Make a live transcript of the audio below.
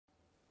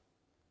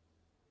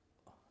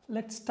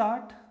Let's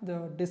start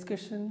the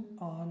discussion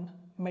on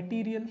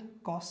material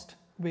cost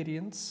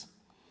variance.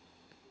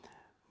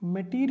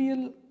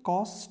 Material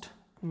cost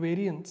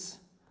variance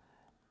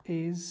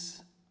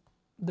is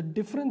the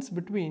difference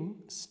between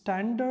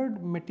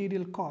standard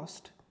material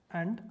cost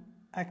and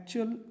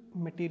actual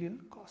material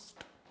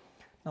cost.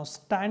 Now,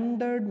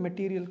 standard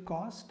material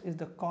cost is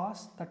the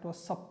cost that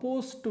was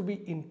supposed to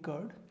be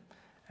incurred,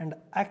 and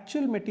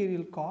actual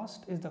material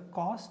cost is the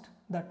cost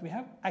that we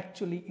have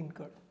actually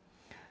incurred.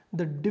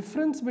 The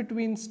difference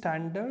between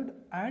standard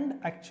and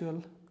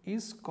actual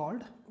is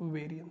called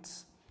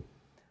variance.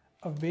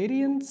 A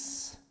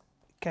variance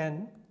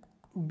can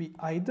be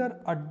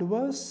either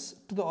adverse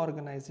to the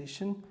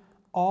organization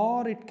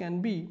or it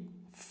can be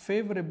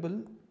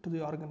favorable to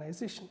the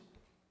organization.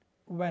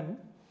 When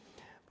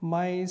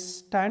my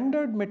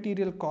standard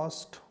material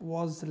cost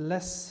was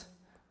less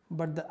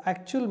but the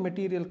actual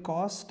material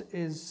cost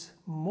is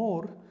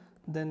more,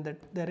 then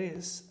there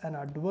is an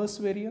adverse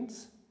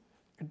variance.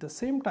 At the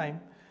same time,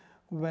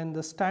 when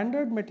the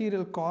standard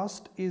material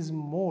cost is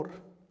more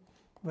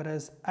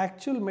whereas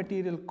actual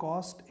material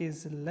cost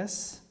is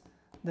less,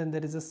 then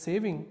there is a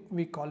saving.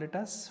 We call it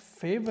as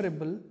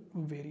favorable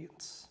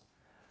variance.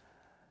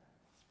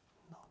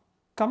 Now,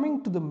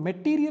 coming to the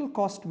material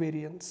cost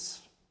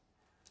variance,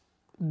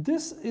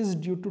 this is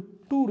due to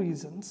two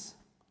reasons.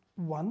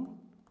 One,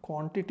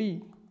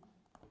 quantity,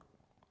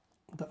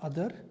 the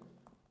other,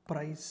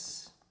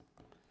 price.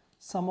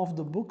 Some of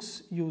the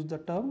books use the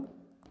term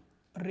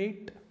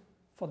rate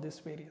for this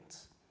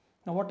variance.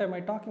 Now, what am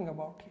I talking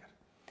about here?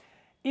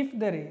 If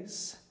there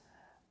is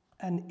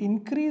an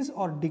increase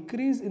or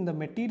decrease in the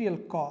material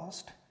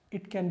cost,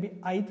 it can be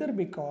either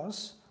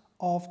because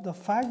of the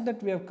fact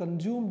that we have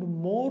consumed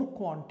more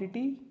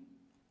quantity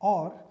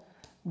or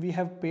we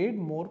have paid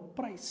more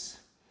price.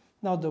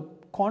 Now, the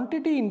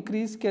quantity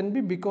increase can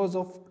be because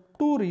of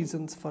two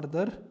reasons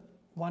further.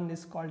 One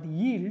is called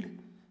yield.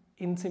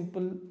 In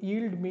simple,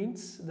 yield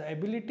means the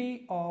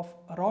ability of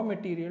raw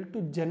material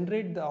to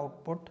generate the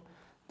output.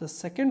 The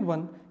second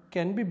one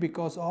can be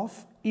because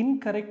of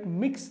incorrect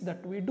mix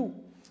that we do,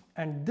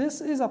 and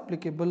this is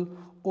applicable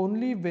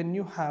only when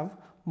you have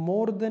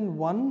more than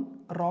one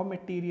raw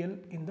material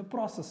in the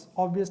process.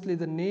 Obviously,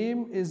 the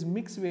name is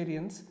mix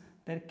variance.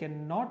 There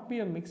cannot be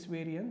a mix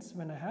variance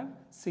when I have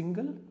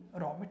single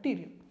raw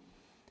material.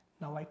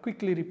 Now, I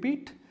quickly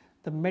repeat.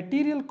 The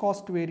material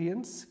cost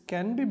variance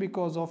can be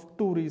because of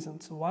two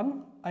reasons.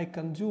 One, I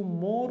consume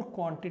more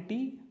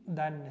quantity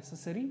than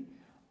necessary,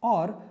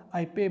 or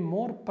I pay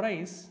more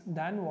price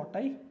than what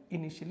I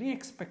initially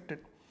expected.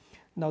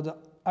 Now, the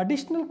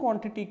additional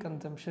quantity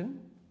consumption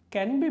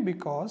can be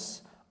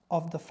because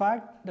of the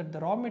fact that the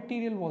raw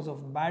material was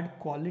of bad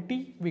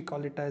quality. We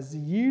call it as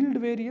yield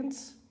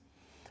variance.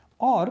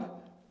 Or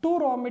two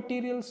raw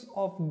materials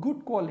of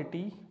good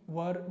quality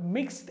were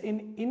mixed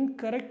in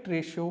incorrect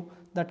ratio.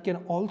 That can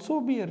also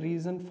be a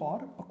reason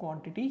for a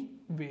quantity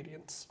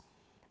variance.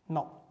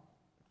 Now,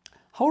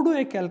 how do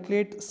I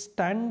calculate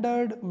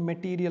standard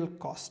material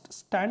cost?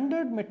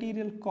 Standard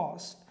material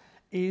cost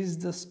is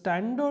the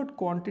standard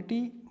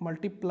quantity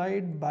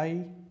multiplied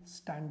by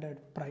standard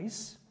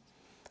price.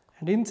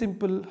 And in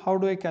simple, how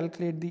do I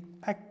calculate the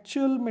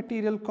actual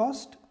material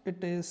cost?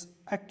 It is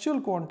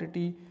actual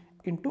quantity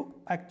into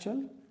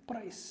actual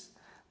price.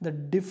 The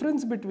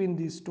difference between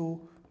these two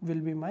will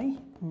be my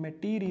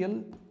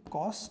material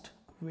cost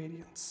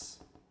variance.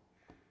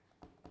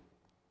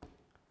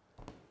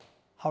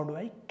 How do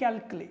I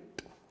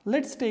calculate?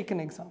 Let's take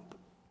an example.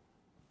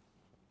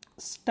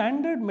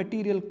 Standard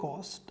material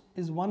cost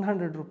is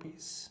 100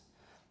 rupees.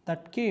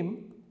 That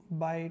came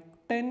by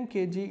 10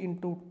 kg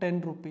into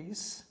 10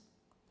 rupees.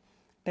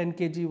 10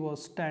 kg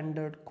was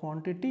standard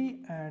quantity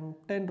and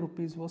 10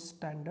 rupees was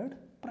standard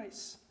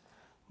price.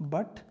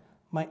 But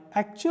my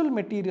actual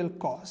material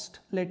cost,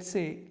 let's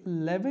say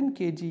 11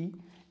 kg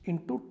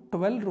into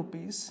 12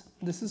 rupees,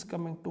 this is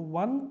coming to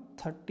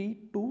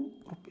 132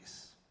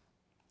 rupees.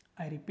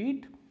 I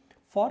repeat,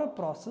 for a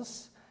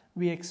process,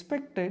 we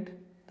expected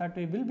that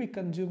we will be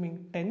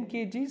consuming 10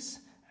 kgs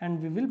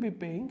and we will be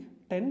paying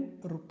 10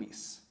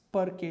 rupees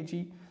per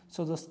kg.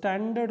 So the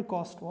standard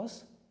cost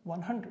was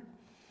 100.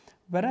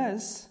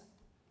 Whereas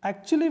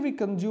actually we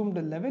consumed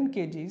 11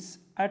 kgs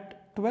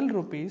at 12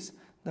 rupees,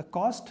 the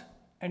cost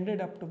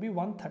ended up to be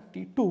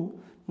 132.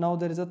 Now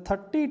there is a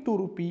 32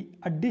 rupee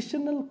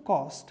additional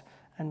cost,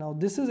 and now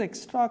this is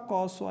extra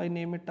cost, so I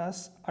name it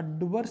as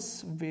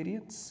adverse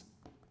variance.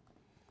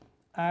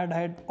 And I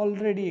had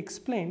already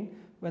explained,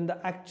 when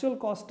the actual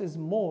cost is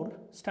more,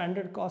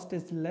 standard cost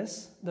is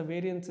less, the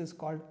variance is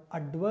called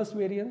adverse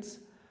variance.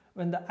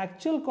 When the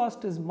actual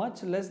cost is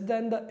much less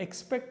than the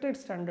expected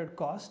standard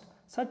cost,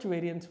 such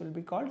variance will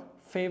be called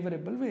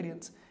favorable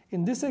variance.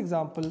 In this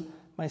example,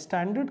 my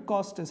standard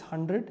cost is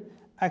 100,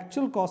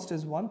 actual cost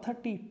is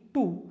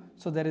 132,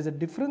 so there is a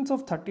difference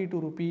of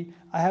 32 rupee.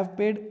 I have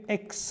paid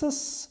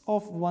excess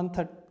of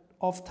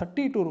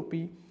 32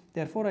 rupee,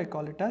 therefore I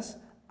call it as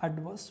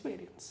adverse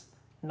variance.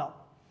 Now,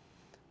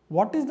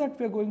 what is that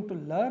we are going to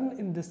learn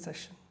in this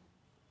session?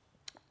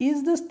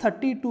 Is this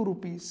 32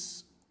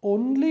 rupees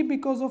only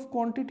because of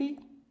quantity?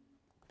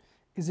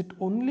 Is it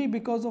only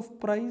because of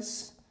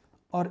price,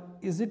 or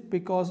is it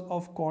because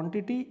of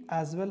quantity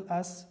as well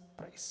as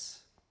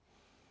price?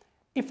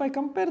 If I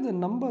compare the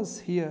numbers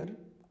here,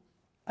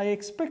 I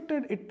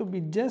expected it to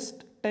be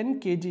just 10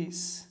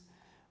 kgs,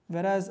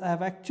 whereas I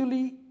have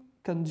actually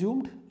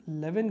consumed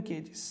 11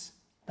 kgs.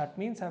 That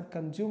means I have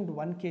consumed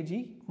 1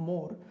 kg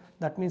more.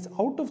 That means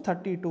out of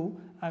 32,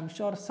 I am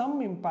sure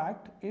some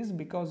impact is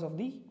because of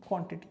the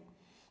quantity.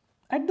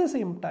 At the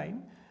same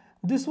time,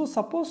 this was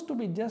supposed to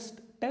be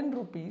just 10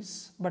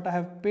 rupees, but I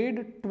have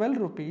paid 12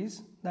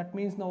 rupees. That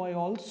means now I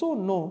also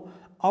know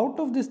out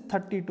of this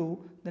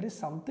 32, there is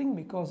something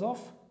because of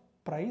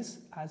price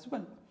as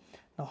well.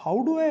 Now,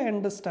 how do I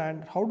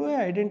understand, how do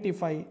I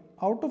identify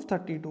out of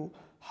 32,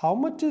 how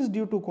much is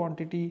due to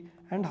quantity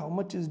and how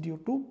much is due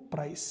to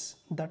price?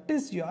 That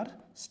is your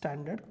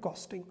standard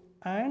costing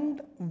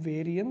and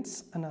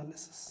variance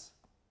analysis.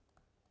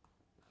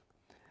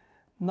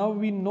 Now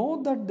we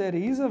know that there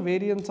is a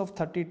variance of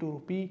 32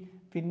 rupee.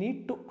 We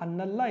need to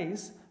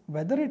analyze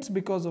whether it's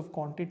because of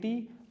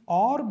quantity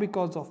or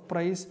because of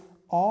price,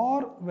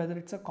 or whether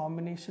it's a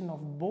combination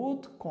of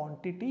both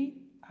quantity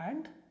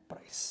and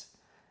price.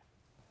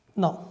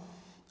 Now,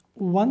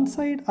 one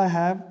side I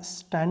have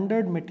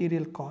standard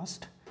material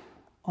cost,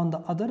 on the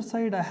other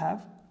side I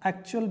have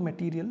actual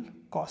material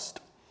cost.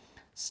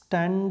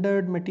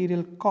 Standard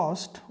material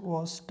cost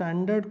was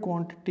standard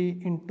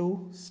quantity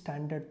into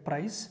standard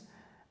price.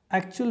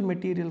 Actual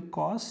material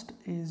cost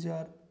is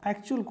your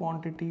actual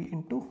quantity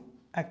into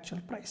actual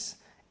price.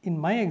 In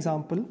my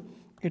example,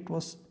 it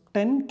was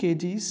 10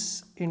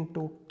 kgs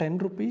into 10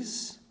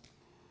 rupees,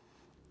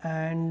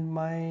 and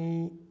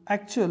my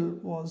actual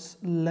was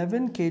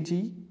 11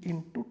 kg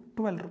into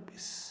 12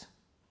 rupees.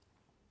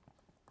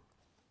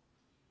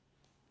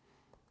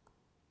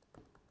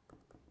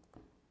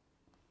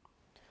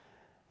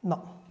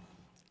 Now,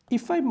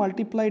 if I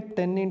multiply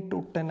 10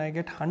 into 10, I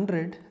get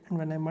 100, and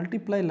when I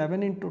multiply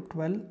 11 into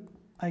 12,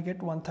 I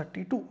get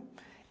 132.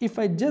 If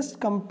I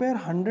just compare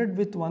 100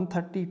 with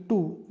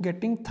 132,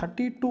 getting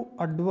 32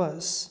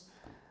 adverse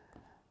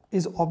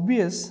is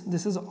obvious.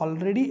 This is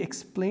already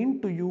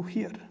explained to you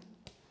here.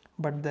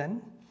 But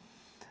then,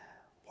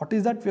 what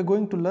is that we are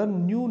going to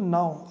learn new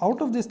now?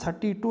 Out of this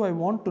 32, I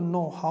want to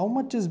know how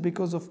much is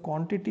because of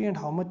quantity and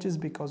how much is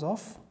because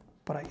of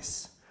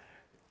price.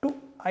 To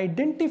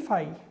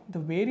identify the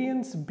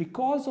variance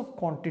because of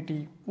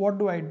quantity, what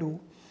do?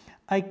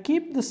 I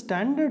keep the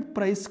standard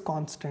price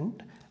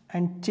constant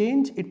and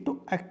change it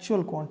to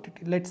actual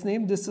quantity. Let's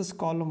name this as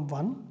column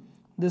 1,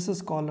 this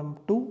is column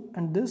 2,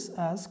 and this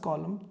as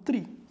column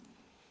 3.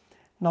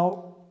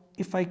 Now,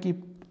 if I keep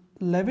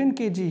 11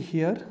 kg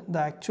here, the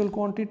actual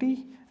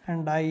quantity,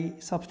 and I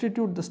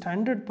substitute the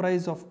standard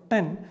price of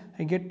 10,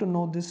 I get to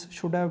know this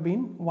should have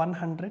been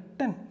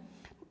 110.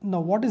 Now,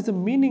 what is the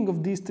meaning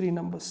of these three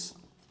numbers?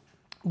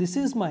 This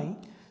is my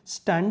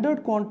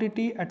standard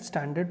quantity at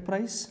standard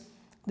price.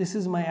 This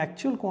is my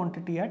actual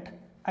quantity at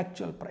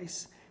actual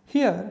price.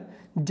 Here,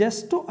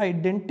 just to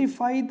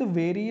identify the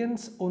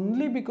variance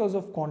only because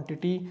of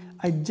quantity,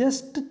 I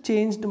just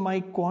changed my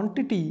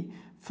quantity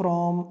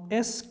from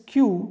SQ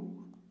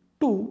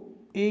to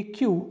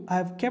AQ. I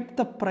have kept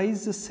the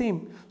price the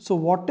same. So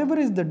whatever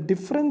is the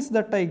difference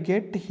that I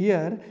get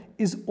here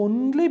is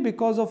only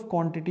because of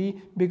quantity,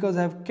 because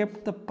I have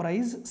kept the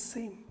price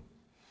same.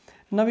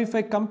 Now if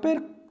I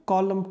compare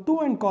column 2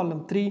 and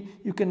column 3,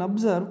 you can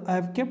observe I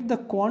have kept the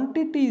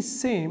quantity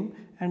same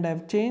and I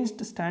have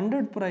changed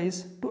standard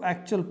price to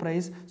actual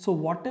price. So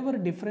whatever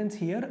difference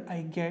here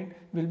I get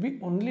will be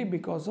only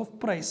because of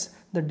price.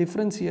 The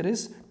difference here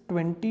is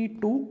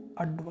 22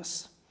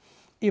 adverse.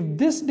 If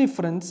this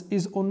difference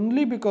is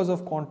only because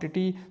of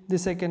quantity,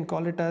 this I can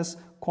call it as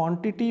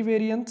quantity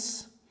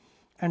variance.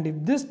 And if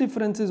this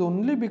difference is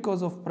only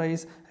because of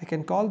price, I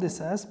can call this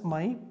as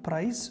my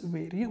price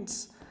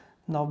variance.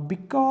 Now,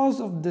 because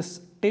of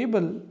this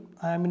table,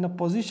 I am in a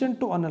position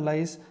to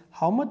analyze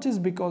how much is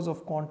because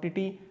of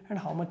quantity and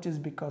how much is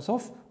because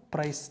of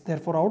price.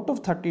 Therefore, out of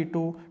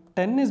 32,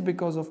 10 is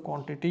because of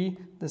quantity,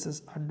 this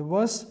is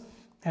adverse,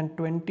 and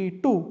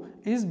 22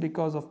 is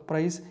because of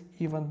price,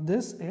 even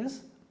this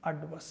is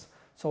adverse.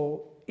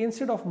 So,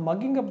 instead of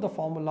mugging up the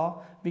formula,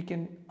 we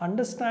can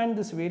understand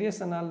this variance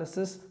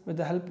analysis with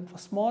the help of a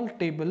small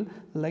table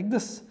like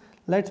this.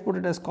 Let's put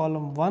it as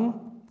column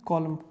 1,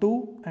 column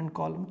 2 and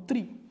column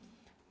 3.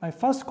 My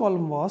first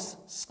column was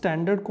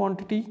standard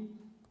quantity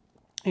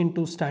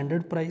into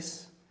standard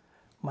price.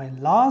 My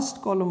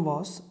last column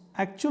was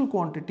actual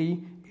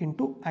quantity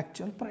into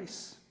actual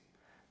price.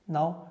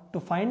 Now, to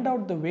find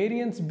out the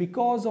variance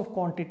because of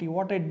quantity,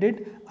 what I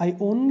did, I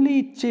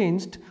only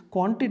changed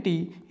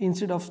quantity.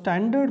 Instead of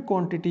standard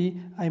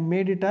quantity, I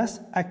made it as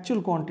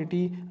actual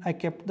quantity. I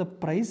kept the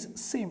price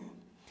same.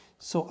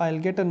 So, I'll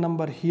get a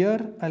number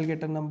here, I'll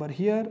get a number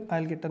here,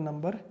 I'll get a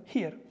number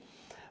here.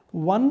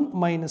 1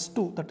 minus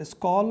 2, that is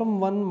column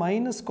 1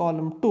 minus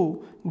column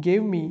 2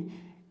 gave me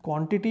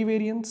quantity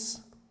variance.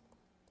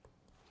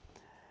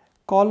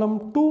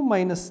 Column 2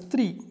 minus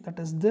 3, that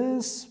is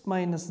this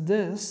minus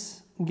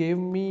this, gave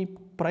me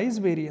price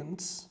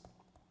variance,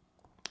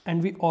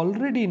 and we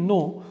already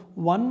know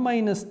 1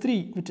 minus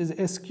 3, which is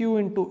SQ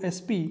into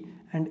SP,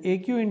 and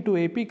AQ into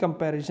AP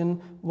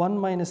comparison, 1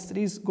 minus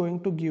 3 is going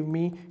to give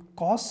me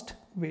cost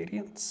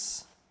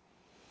variance.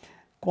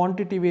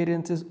 Quantity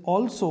variance is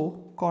also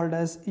called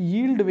as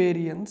yield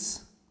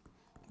variance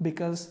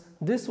because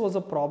this was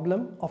a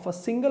problem of a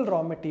single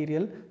raw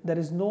material. There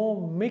is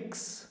no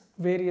mix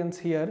variance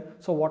here.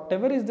 So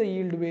whatever is the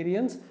yield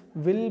variance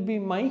will be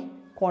my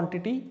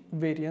quantity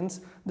variance.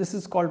 This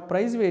is called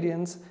price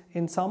variance.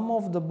 In some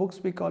of the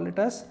books we call it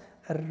as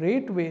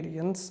rate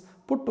variance.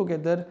 Put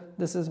together,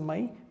 this is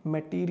my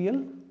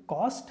material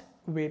cost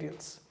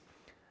variance.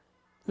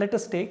 Let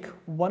us take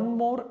one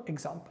more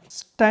example.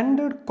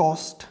 Standard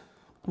cost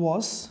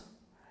was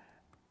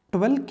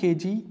 12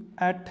 kg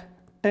at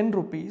 10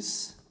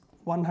 rupees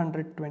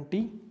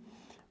 120,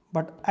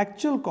 but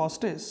actual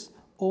cost is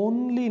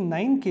only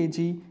 9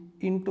 kg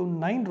into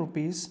 9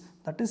 rupees,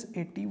 that is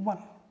 81.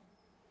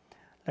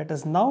 Let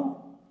us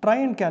now try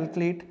and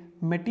calculate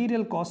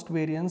material cost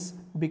variance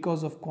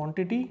because of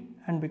quantity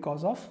and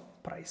because of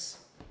price.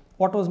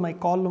 What was my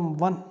column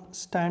 1?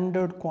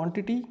 Standard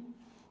quantity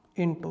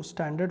into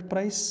standard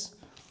price.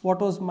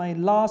 What was my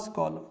last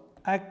column?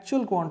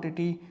 Actual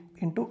quantity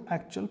into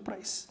actual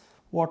price.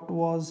 What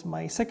was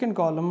my second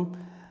column?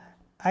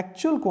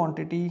 Actual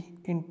quantity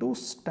into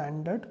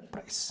standard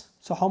price.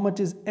 So how much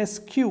is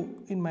SQ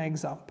in my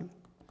example?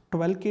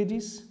 12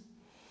 kgs.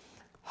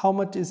 How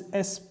much is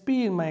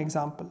SP in my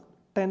example?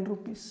 10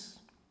 rupees.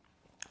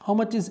 How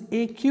much is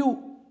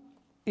AQ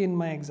in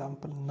my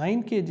example?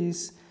 9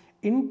 kgs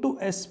into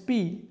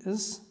SP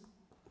is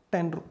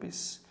 10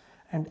 rupees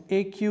and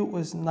AQ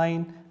is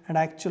 9 and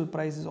actual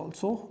price is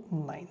also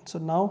 9. So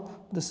now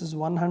this is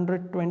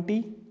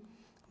 120,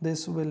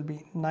 this will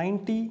be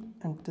 90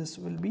 and this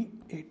will be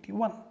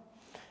 81.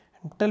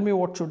 And tell me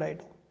what should I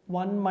do?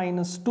 1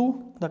 minus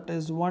 2, that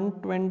is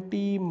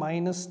 120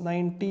 minus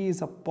 90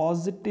 is a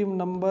positive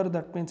number,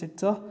 that means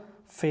it's a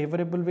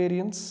favorable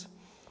variance.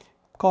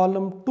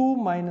 Column 2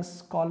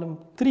 minus column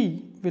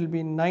 3 will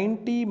be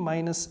 90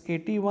 minus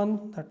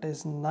 81, that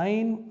is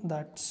 9,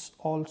 that's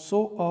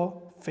also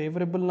a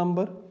favorable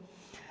number.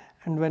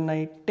 And when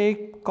I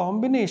take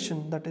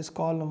combination, that is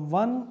column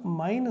 1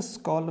 minus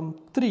column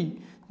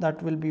 3,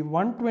 that will be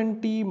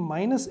 120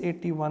 minus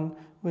 81,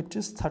 which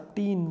is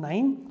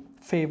 39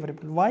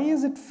 favorable. Why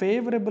is it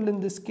favorable in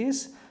this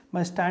case?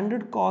 My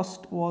standard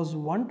cost was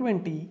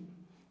 120,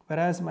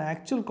 whereas my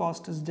actual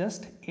cost is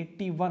just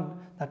 81.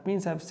 That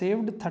means I have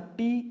saved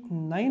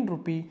 39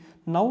 rupee.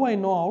 Now I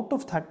know out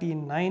of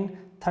 39,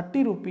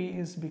 30 rupee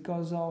is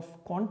because of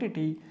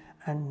quantity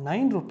and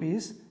 9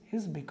 rupees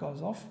is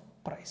because of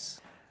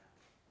price.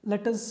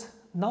 Let us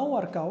now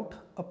work out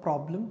a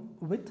problem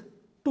with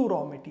two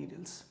raw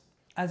materials.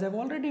 As I've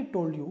already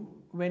told you,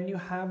 when you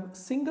have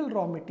single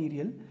raw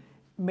material,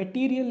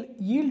 material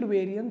yield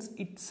variance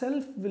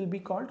itself will be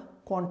called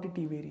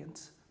quantity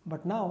variance.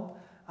 But now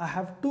I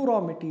have two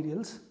raw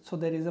materials, so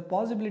there is a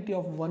possibility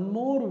of one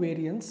more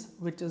variance,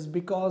 which is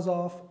because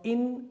of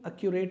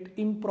inaccurate,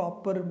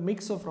 improper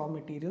mix of raw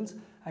materials.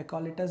 I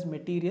call it as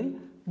material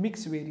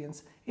mix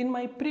variance. In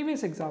my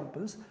previous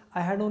examples,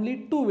 I had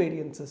only two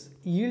variances,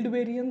 yield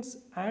variance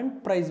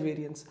and price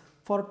variance.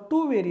 For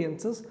two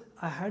variances,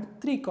 I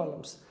had three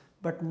columns.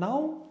 But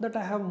now that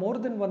I have more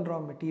than one raw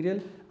material,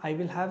 I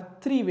will have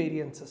three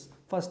variances.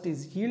 First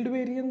is yield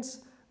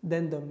variance,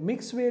 then the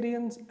mix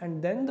variance,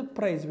 and then the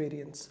price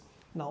variance.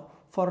 Now,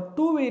 for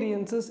two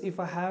variances,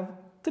 if I have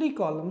three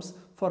columns,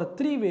 for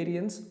three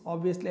variance,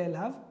 obviously I'll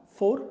have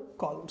four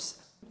columns.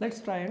 Let's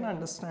try and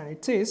understand.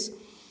 It says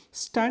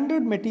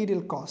standard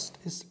material cost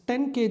is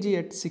 10 kg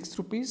at 6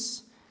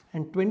 rupees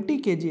and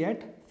 20 kg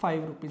at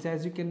 5 rupees.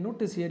 As you can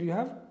notice here, you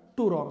have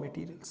two raw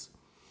materials.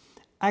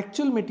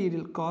 Actual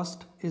material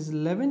cost is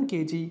 11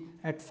 kg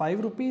at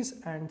 5 rupees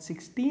and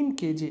 16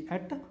 kg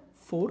at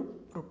 4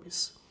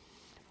 rupees.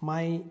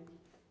 My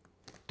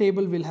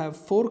table will have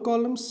four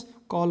columns.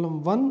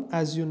 Column 1,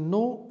 as you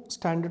know,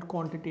 standard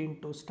quantity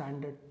into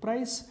standard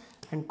price,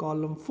 and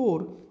column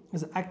 4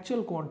 is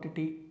actual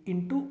quantity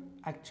into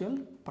actual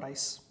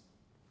price.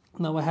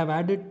 Now I have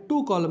added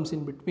two columns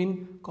in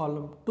between,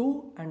 column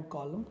 2 and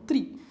column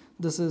 3.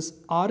 This is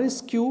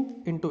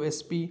RSQ into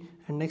SP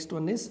and next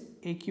one is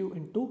AQ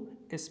into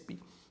SP.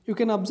 You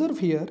can observe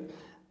here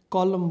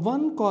column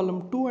 1,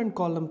 column 2 and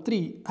column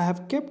 3, I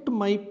have kept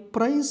my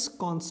price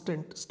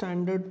constant,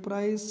 standard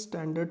price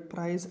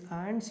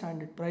and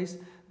standard price.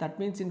 That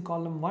means in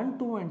column 1,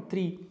 2 and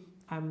 3,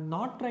 I am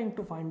not trying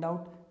to find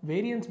out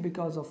variance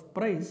because of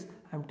price,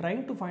 I am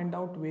trying to find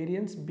out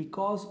variance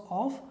because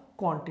of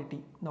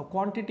quantity. Now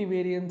quantity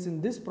variance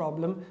in this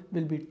problem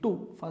will be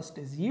two. First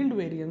is yield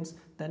variance,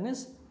 then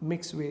is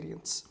mix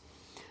variance.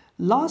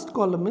 Last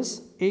column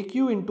is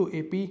AQ into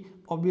AP.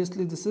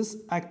 Obviously this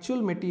is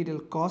actual material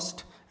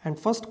cost, and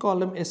first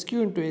column SQ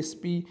into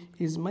SP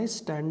is my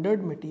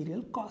standard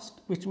material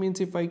cost, which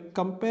means if I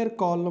compare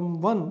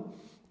column 1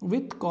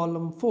 with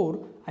column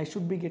 4, I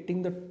should be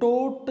getting the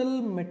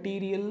total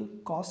material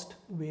cost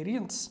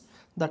variance.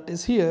 That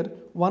is here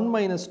 1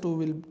 minus 2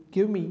 will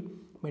give me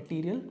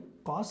material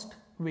cost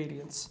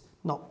variance.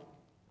 Now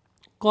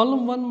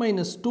column 1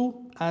 minus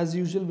 2 as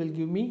usual will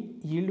give me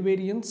yield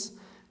variance.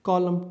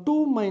 Column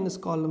 2 minus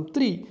column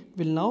 3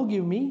 will now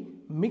give me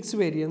mix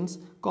variance.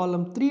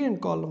 Column 3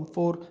 and column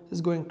 4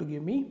 is going to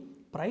give me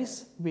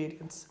price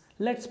variance.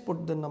 Let's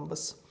put the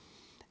numbers.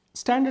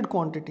 Standard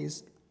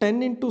quantities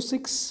 10 into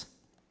 6,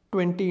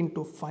 20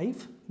 into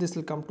 5. This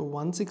will come to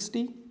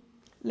 160.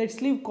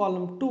 Let's leave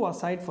column 2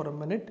 aside for a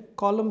minute.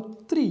 Column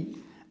 3,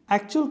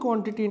 actual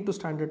quantity into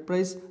standard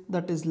price,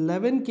 that is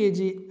 11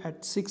 kg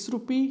at 6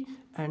 rupee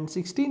and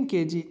 16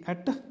 kg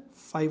at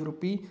 5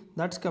 rupee.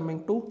 That's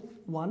coming to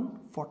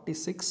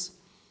 146.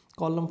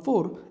 Column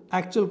 4,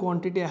 actual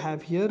quantity I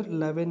have here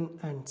 11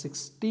 and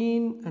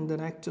 16, and then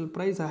actual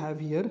price I have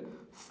here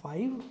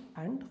 5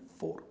 and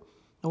 4.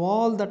 Now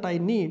all that I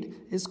need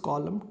is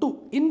column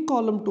 2. In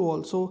column 2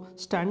 also,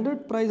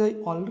 standard price I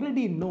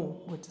already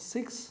know, which is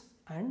 6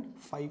 and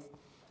 5.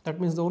 That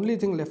means the only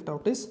thing left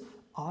out is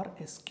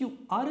RSQ.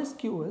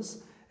 RSQ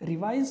is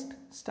revised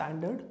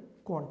standard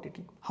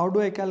quantity. How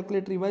do I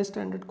calculate revised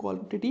standard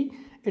quantity?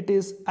 It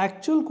is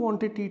actual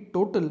quantity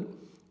total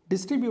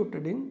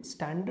distributed in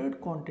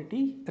standard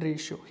quantity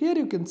ratio. Here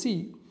you can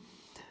see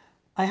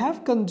I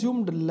have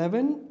consumed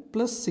 11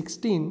 plus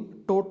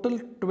 16, total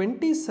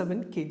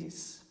 27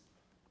 kgs.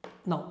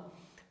 Now,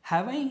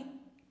 have I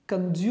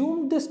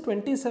consumed this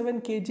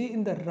 27 kg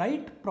in the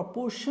right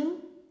proportion?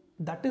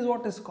 That is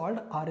what is called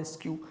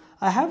RSQ.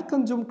 I have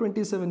consumed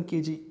 27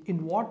 kg.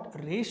 In what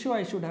ratio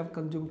I should have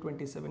consumed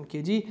 27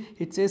 kg?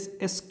 It says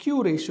SQ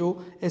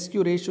ratio. SQ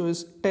ratio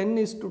is 10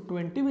 is to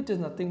 20, which is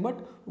nothing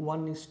but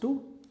 1 is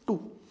to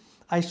 2.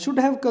 I should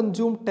have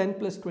consumed 10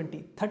 plus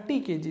 20,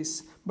 30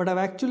 kgs, but I've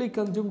actually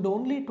consumed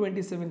only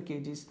 27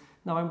 kgs.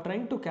 Now I'm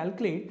trying to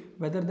calculate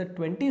whether the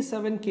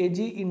 27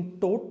 kg in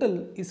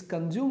total is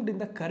consumed in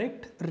the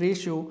correct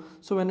ratio.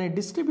 So when I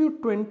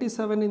distribute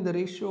 27 in the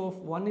ratio of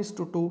 1 is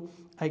to 2,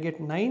 I get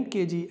 9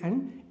 kg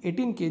and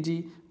 18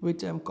 kg,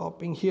 which I'm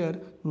copying here,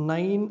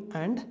 9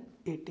 and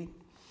 18.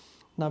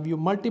 Now you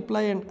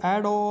multiply and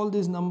add all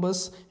these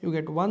numbers, you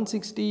get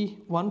 160,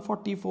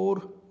 144,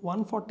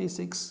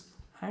 146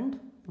 and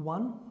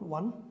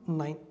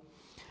 119.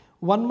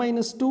 1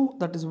 minus 2,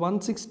 that is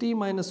 160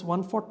 minus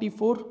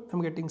 144,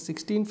 I'm getting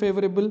 16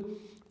 favorable.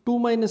 2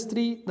 minus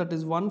 3, that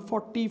is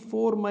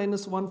 144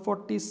 minus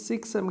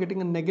 146, I'm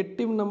getting a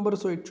negative number,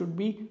 so it should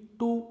be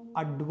 2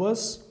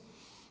 adverse.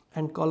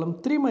 And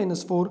column 3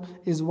 minus 4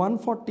 is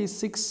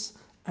 146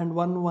 and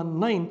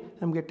 119,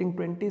 I'm getting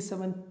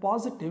 27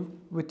 positive,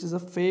 which is a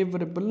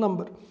favorable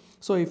number.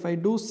 So if I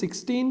do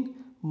 16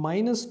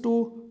 minus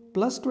 2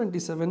 plus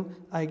 27,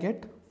 I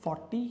get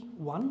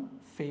 41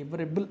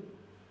 favorable.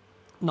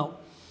 Now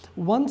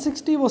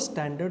 160 was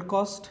standard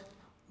cost,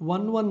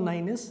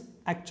 119 is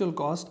actual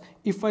cost.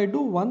 If I do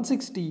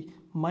 160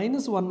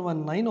 minus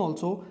 119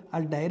 also,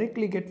 I'll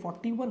directly get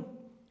 41,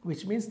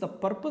 which means the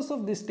purpose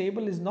of this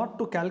table is not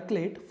to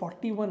calculate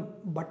 41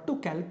 but to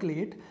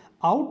calculate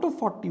out of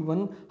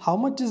 41 how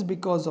much is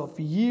because of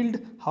yield,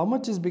 how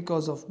much is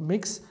because of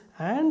mix,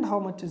 and how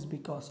much is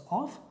because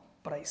of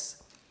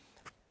price.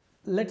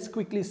 Let's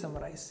quickly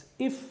summarize.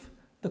 If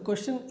the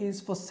question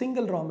is for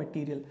single raw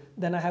material,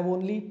 then I have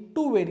only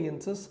 2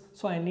 variances,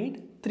 so I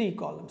need 3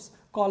 columns.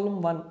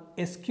 Column 1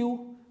 SQ,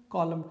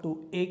 column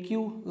 2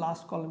 AQ,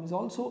 last column is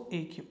also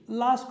AQ.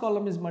 Last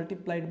column is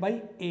multiplied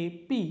by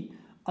AP,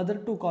 other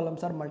 2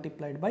 columns are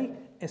multiplied by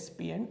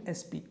SP and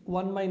SP.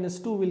 1 minus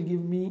 2 will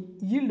give me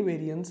yield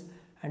variance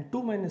and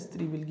 2 minus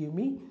 3 will give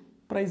me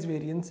price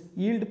variance.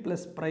 Yield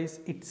plus price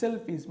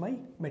itself is my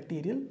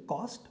material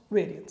cost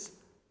variance.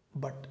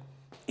 But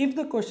if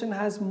the question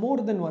has more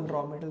than one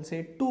raw material,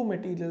 say 2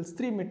 materials,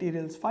 3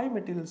 materials, 5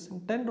 materials,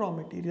 and 10 raw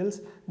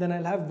materials, then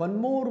I'll have one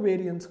more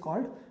variance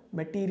called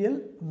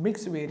material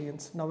mix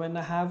variance. Now when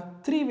I have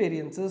 3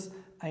 variances,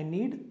 I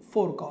need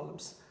 4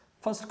 columns.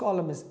 First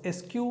column is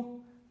SQ,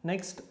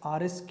 next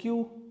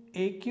RSQ,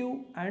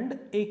 AQ and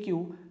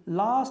AQ.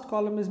 Last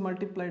column is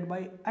multiplied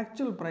by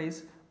actual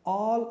price.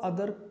 All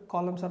other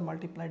columns are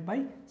multiplied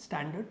by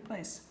standard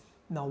price.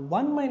 Now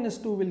 1 minus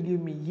 2 will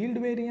give me yield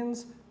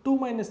variance, 2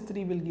 minus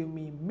 3 will give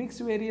me mix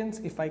variance.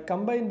 If I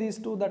combine these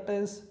two, that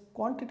is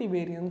quantity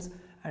variance,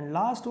 and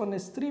last one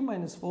is 3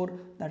 minus 4,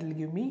 that will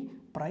give me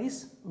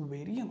price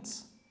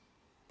variance.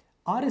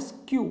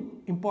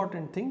 RSQ,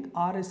 important thing,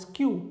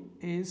 RSQ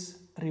is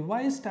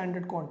revised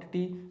standard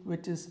quantity,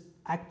 which is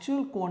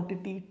actual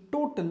quantity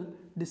total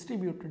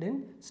distributed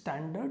in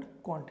standard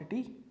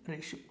quantity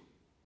ratio.